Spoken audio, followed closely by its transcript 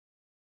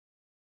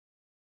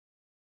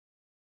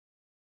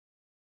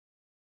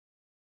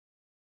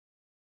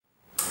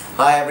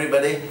Hi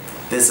everybody,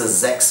 this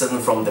is Zeckson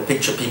from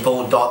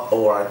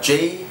thepicturepeople.org,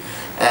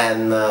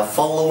 and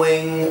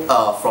following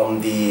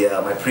from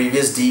my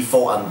previous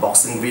D4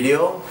 unboxing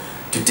video,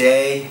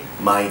 today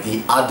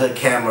the other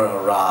camera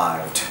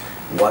arrived.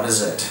 What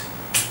is it?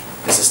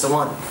 This is the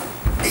one.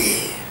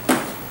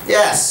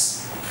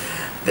 Yes!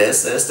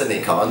 This is the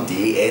Nikon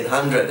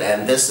D800,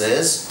 and this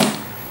is,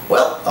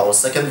 well, our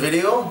second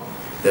video,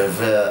 the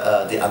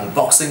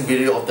unboxing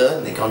video of the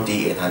Nikon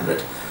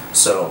D800.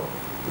 So,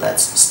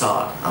 let's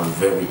start. I'm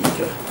very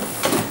eager.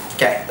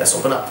 Okay, let's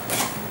open up.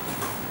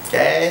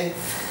 Okay.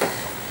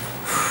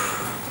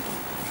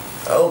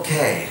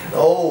 Okay.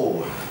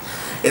 Oh,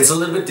 it's a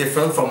little bit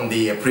different from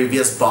the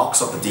previous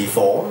box of the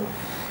D4.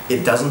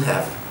 It doesn't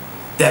have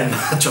that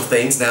much of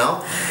things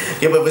now.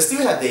 Yeah, but we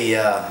still have the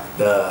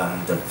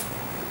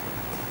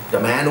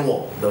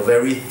manual, the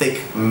very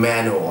thick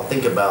manual. I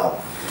think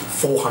about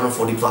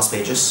 440 plus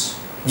pages.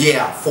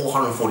 Yeah,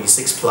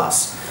 446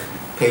 plus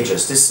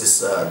pages. This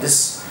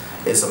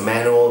is a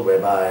manual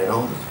whereby, you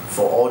know,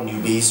 for all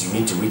newbies, you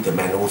need to read the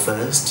manual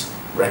first.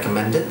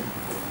 Recommended.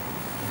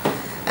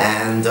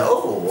 And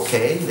oh,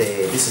 okay,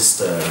 this is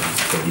the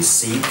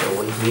receipt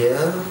over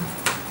here.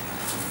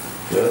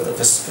 Good, I'm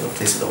just gonna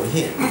place it over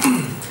here.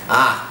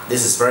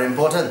 This is very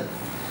important.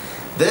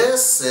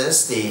 This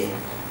is the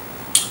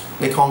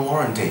Nikon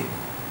warranty,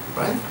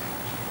 right?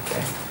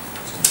 Okay,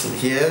 put it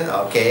here.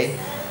 Okay,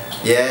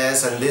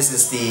 yes, and this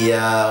is the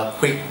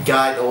quick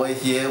guide over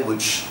here,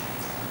 which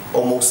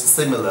almost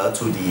similar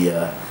to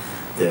the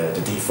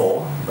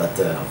D4, but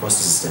of course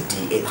this is the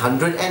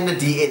D800 and the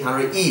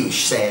D800E, which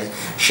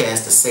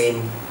shares the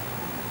same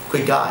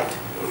quick guide.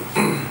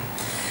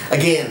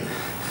 Again,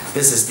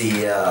 this is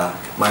the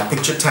my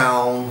picture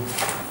town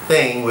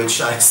thing,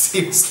 which I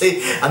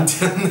seriously,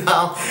 until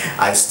now,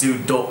 I still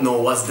don't know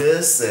what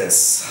this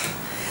is.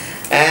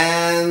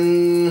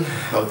 And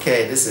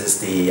okay, this is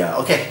the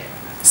okay,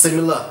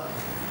 similar.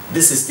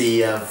 This is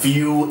the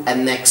view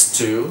annexed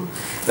to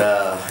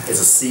it's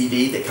a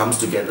CD that comes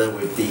together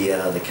with the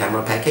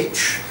camera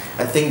package.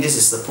 I think this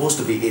is supposed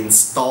to be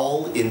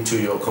installed into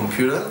your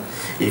computer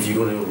if you're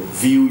going to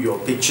view your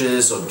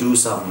pictures or do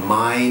some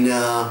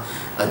minor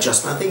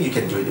adjustment. I think you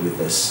can do it with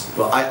this.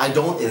 Well, I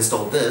don't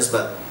install this,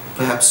 but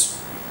perhaps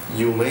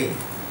you may.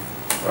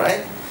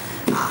 Right?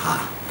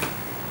 Aha.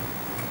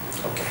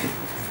 Okay.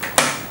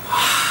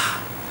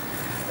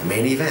 The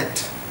main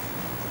event.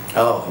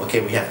 Oh,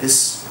 okay, we have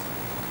this.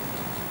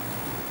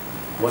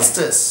 What's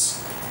this?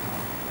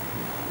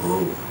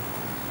 Ooh.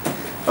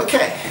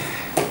 Okay.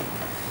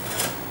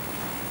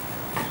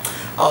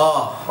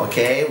 Oh,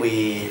 okay.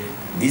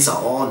 These are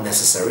all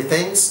necessary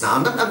things.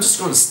 Now I'm just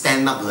going to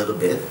stand up a little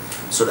bit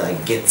so that I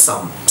get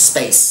some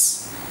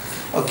space.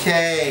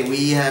 Okay,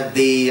 we have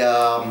the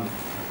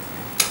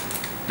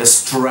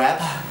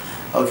strap.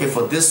 Okay,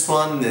 for this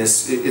one, it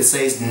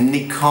says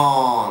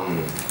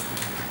Nikon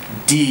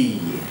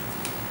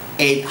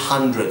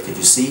D800. Can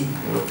you see?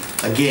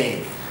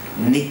 Again.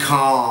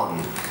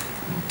 Nikon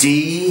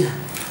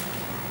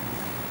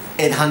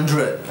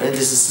D800, and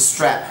this is the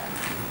strap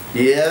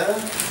here,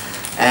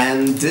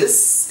 and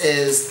this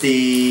is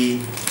the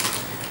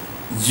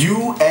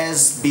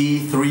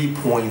USB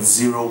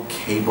 3.0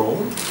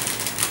 cable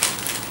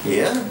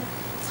here.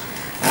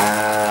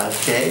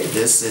 Okay,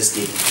 this is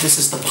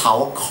the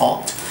power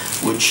cord,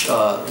 which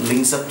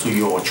links up to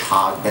your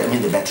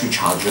the battery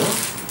charger,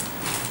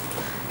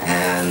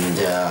 and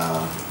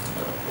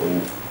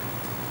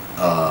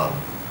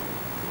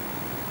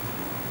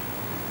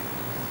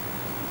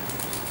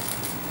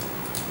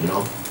you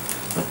know,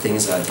 the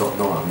things I don't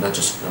know. I'm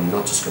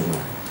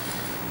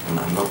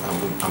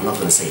not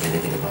gonna say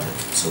anything about it.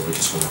 So we're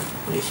just gonna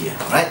put it here.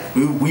 All right?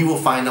 We will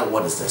find out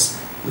what is this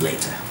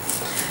later.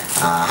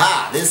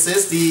 Aha! This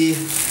is the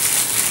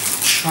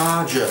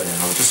charger,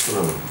 and I'm just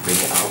gonna bring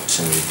it out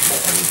and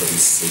let everybody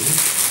see.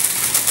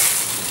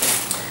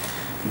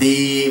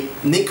 The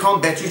Nikon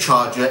battery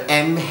charger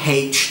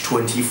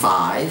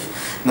MH25.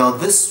 Now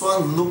this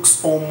one looks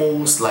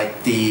almost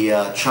like the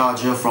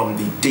charger from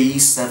the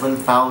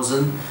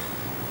D7000.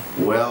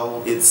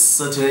 Well, it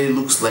certainly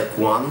looks like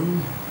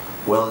one.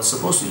 Well, it's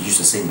supposed to use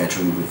the same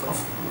battery with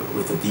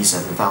the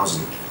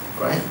D7000,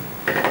 right?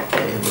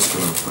 Okay, I'm just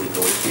gonna put it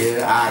over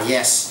here.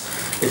 Yes,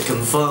 it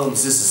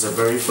confirms this is a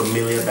very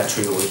familiar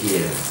battery over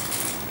here.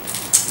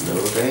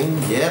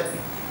 Loading, yep.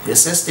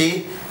 This is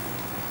the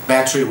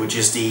battery, which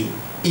is the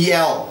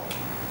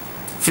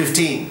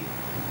EL15.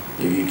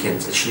 You can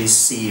actually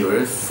see a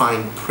very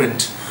fine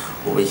print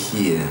over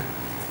here.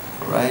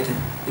 Alright,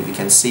 if you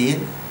can see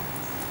it.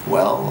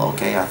 Well,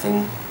 okay, I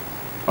think.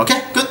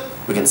 Okay, good.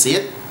 We can see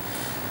it.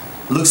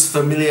 Looks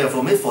familiar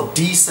for me. For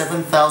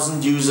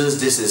D7000 users,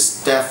 this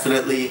is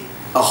definitely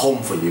a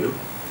home for you.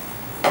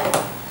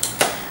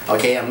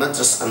 Okay, I'm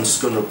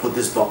just going to put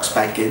this box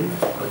back in.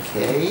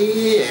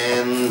 Okay,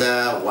 and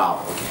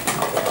wow.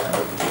 Okay.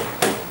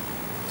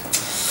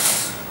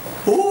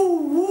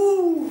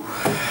 Ooh.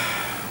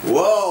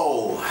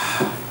 Whoa!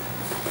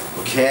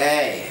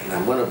 Okay,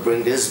 I'm gonna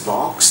bring this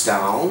box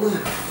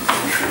down.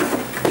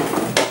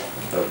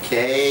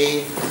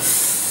 Okay.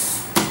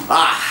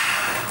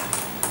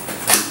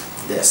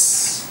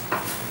 This.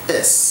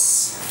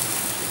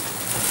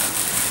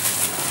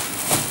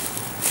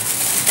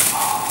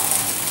 Oh,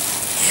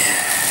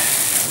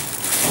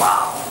 yeah.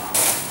 Wow.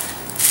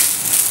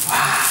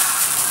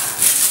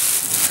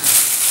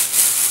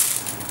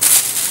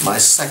 My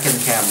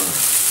second camera.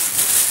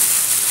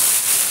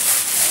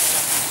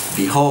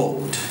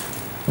 Behold,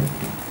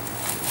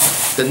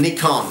 the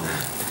Nikon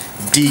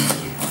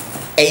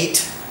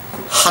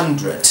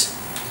D800.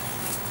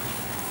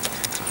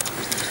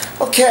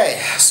 Okay,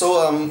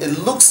 so it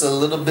looks a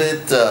little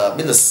bit,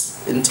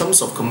 in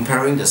terms of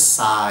comparing the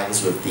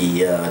size with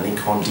the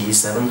Nikon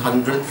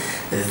D700,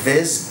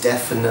 this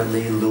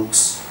definitely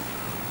looks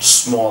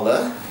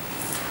smaller.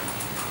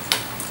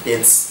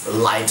 It's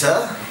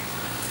lighter,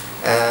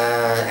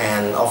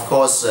 and of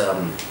course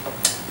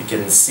you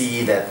can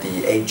see that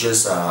the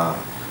edges are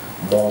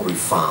more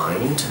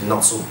refined,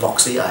 not so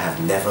boxy. I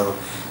have never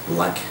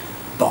liked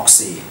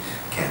boxy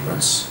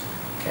cameras.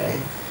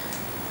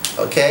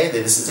 Okay,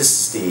 this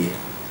is the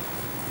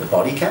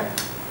body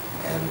cap,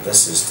 and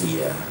this is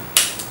the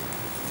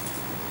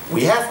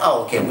we have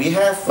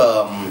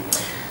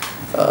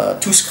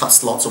two card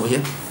slots over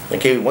here.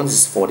 Okay, one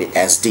is for the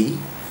SD,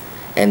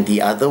 and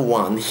the other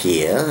one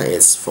here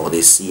is for the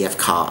CF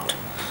card,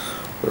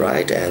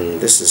 right? And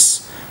this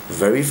is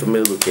very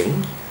familiar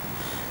looking.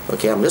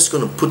 Okay, I'm just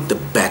going to put the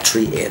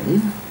battery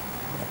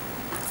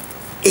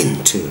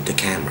into the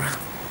camera.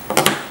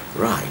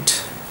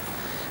 Right.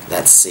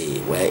 Let's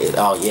see where it.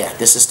 Oh yeah,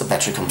 this is the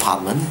battery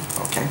compartment.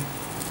 Okay.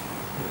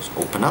 Let's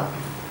open up.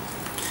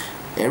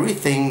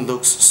 Everything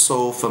looks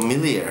so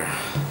familiar.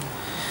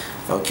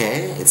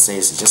 Okay, it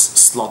says just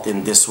slot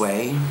in this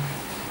way.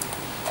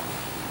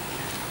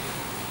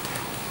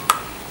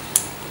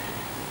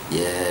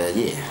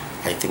 Yeah,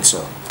 I think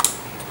so.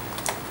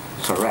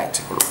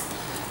 Correct.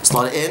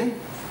 Slot it in,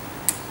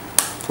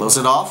 close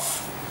it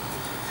off,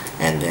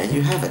 and there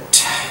you have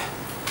it.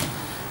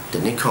 The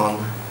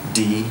Nikon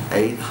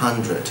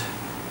D800.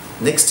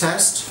 Next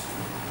test,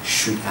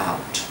 shoot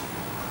out.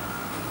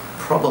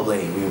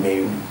 Probably we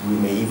may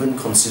even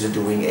consider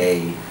doing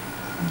a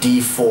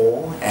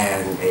D4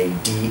 and a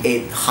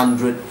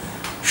D800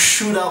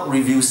 shootout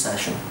review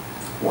session.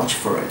 Watch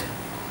for it.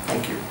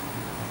 Thank you.